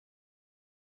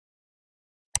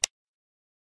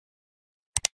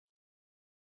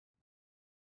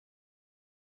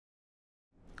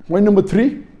Point number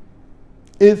 3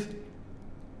 is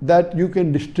that you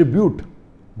can distribute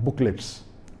booklets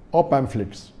or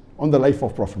pamphlets on the life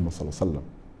of Prophet Muhammad.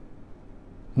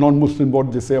 Non-Muslim,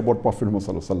 what they say about Prophet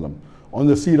Muhammad, on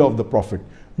the seerah of the Prophet.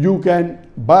 You can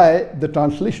buy the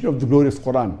translation of the glorious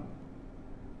Quran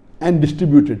and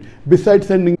distribute it. Besides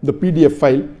sending the PDF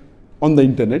file on the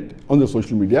internet, on the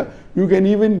social media, you can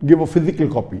even give a physical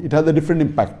copy. It has a different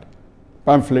impact.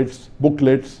 Pamphlets,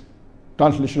 booklets,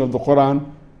 translation of the Quran,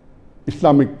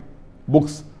 Islamic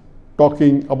books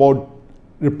talking about,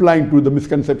 replying to the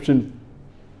misconception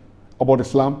about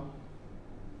Islam.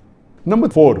 Number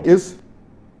 4 is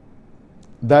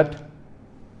that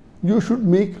you should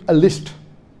make a list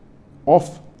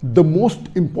of the most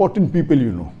important people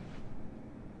you know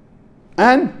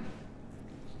and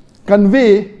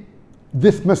convey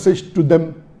this message to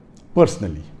them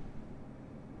personally.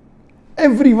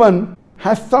 Everyone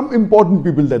has some important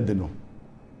people that they know.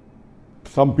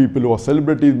 Some people who are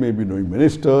celebrities may be knowing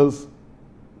ministers,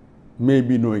 may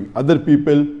be knowing other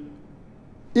people.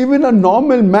 Even a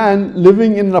normal man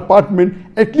living in an apartment,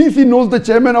 at least he knows the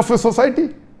chairman of a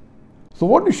society. So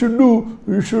what you should do,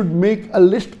 you should make a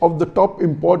list of the top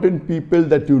important people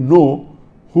that you know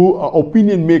who are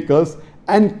opinion makers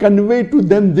and convey to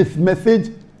them this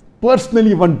message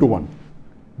personally, one-to-one.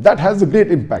 That has a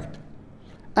great impact.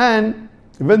 And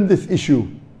when this issue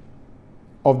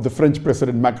of the French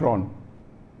President Macron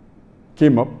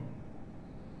came up,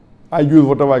 I used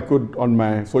whatever I could on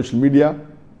my social media.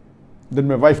 Then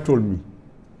my wife told me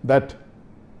that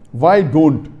why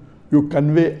don't you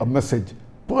convey a message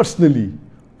personally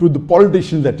to the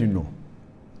politicians that you know?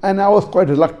 And I was quite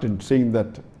reluctant, saying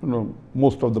that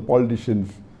most of the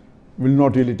politicians will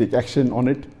not really take action on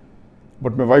it.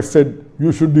 But my wife said,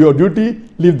 you should do your duty,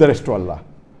 leave the rest to Allah.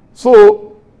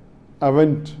 So I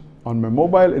went on my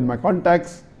mobile in my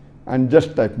contacts and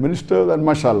just typed ministers, and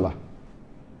mashallah,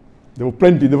 there were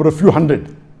plenty, there were a few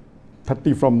hundred.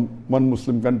 30 from one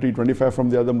Muslim country, 25 from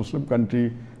the other Muslim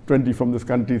country, 20 from this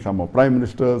country, some are prime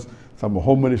ministers, some are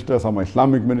home ministers, some are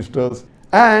Islamic ministers.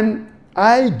 And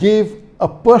I gave a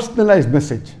personalized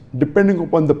message depending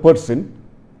upon the person,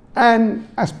 and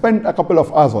I spent a couple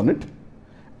of hours on it.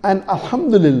 And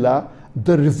alhamdulillah,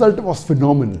 the result was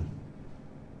phenomenal.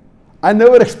 I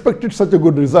never expected such a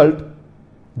good result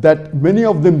that many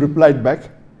of them replied back.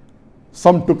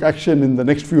 Some took action in the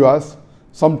next few hours.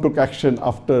 Some took action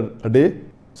after a day,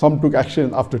 some took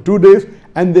action after 2 days,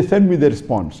 and they sent me the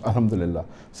response, alhamdulillah.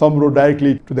 Some wrote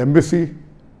directly to the embassy,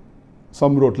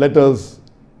 some wrote letters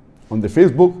on the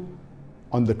Facebook,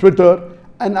 on the Twitter,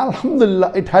 and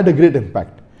alhamdulillah, it had a great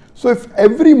impact. So if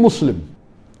every Muslim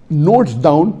notes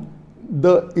down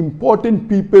the important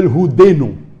people who they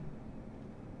know,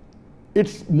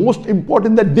 it's most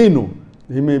important that they know.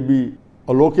 He may be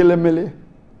a local MLA,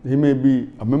 he may be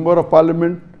a member of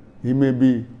parliament, he may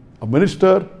be a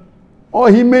minister, or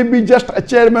he may be just a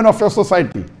chairman of your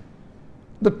society.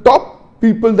 The top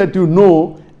people that you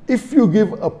know, if you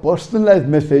give a personalized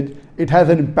message, it has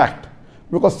an impact.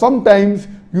 Because sometimes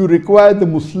you require the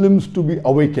Muslims to be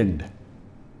awakened.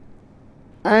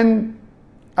 And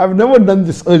I've never done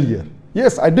this earlier.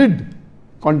 Yes, I did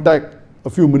contact a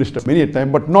few ministers many a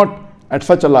time, but not at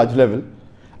such a large level.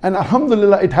 And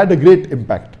alhamdulillah, it had a great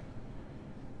impact.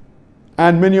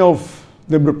 And many of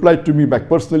them replied to me back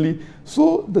personally.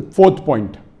 So the 4th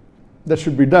point that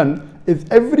should be done is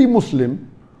every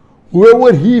Muslim,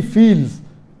 whoever he feels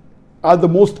are the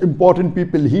most important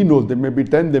people he knows, there may be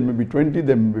 10, there may be 20,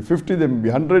 there may be 50, there may be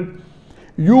 100,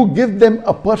 you give them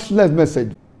a personalized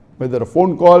message, whether a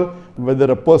phone call,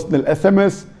 whether a personal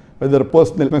SMS, whether a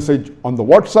personal message on the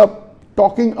WhatsApp,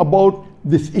 talking about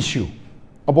this issue,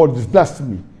 about this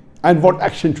blasphemy, and what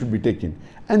action should be taken.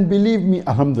 And believe me,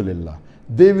 alhamdulillah,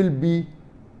 there will be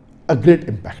a great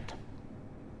impact.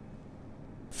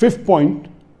 5th point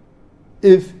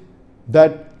is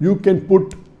that you can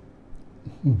put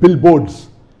billboards,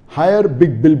 hire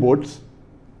big billboards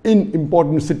in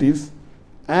important cities,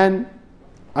 and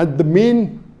at the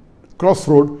main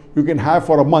crossroad you can have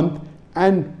for a month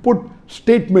and put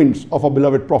statements of our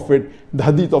beloved Prophet, the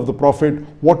hadith of the Prophet,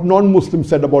 what non-Muslims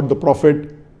said about the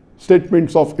Prophet,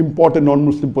 statements of important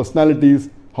non-Muslim personalities,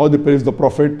 how they praise the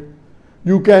Prophet.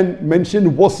 You can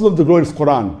mention verses of the glorious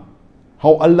Quran,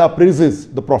 how Allah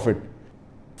praises the Prophet.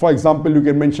 For example, you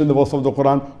can mention the verse of the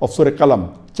Quran of Surah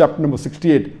Qalam, chapter number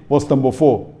 68, verse number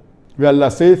 4, where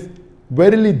Allah says,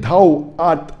 verily thou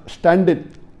art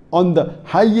standeth on the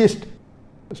highest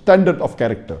standard of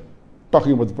character,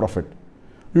 talking about the Prophet.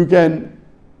 You can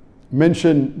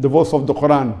mention the verse of the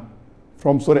Quran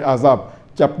from Surah Azab,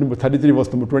 chapter number 33,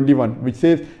 verse number 21, which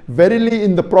says, verily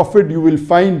in the Prophet you will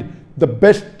find the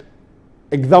best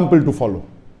example to follow.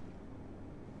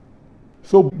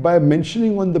 So by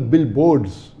mentioning on the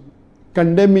billboards,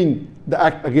 condemning the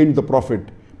act against the Prophet,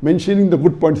 mentioning the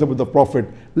good points about the Prophet,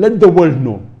 let the world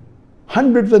know.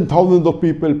 Hundreds and thousands of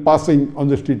people passing on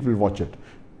the street will watch it.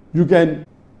 You can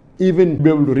even be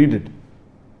able to read it.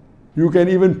 You can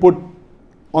even put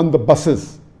on the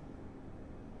buses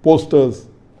posters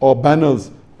or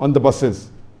banners on the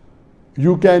buses.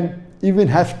 You can even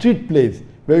have street plays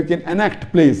where you can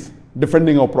enact plays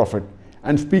defending our Prophet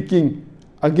and speaking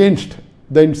against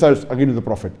the insults against the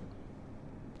Prophet.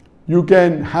 You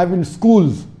can have in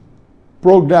schools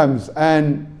programs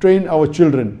and train our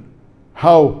children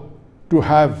how to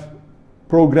have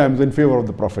programs in favor of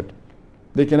the Prophet.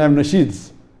 They can have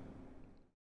nasheeds.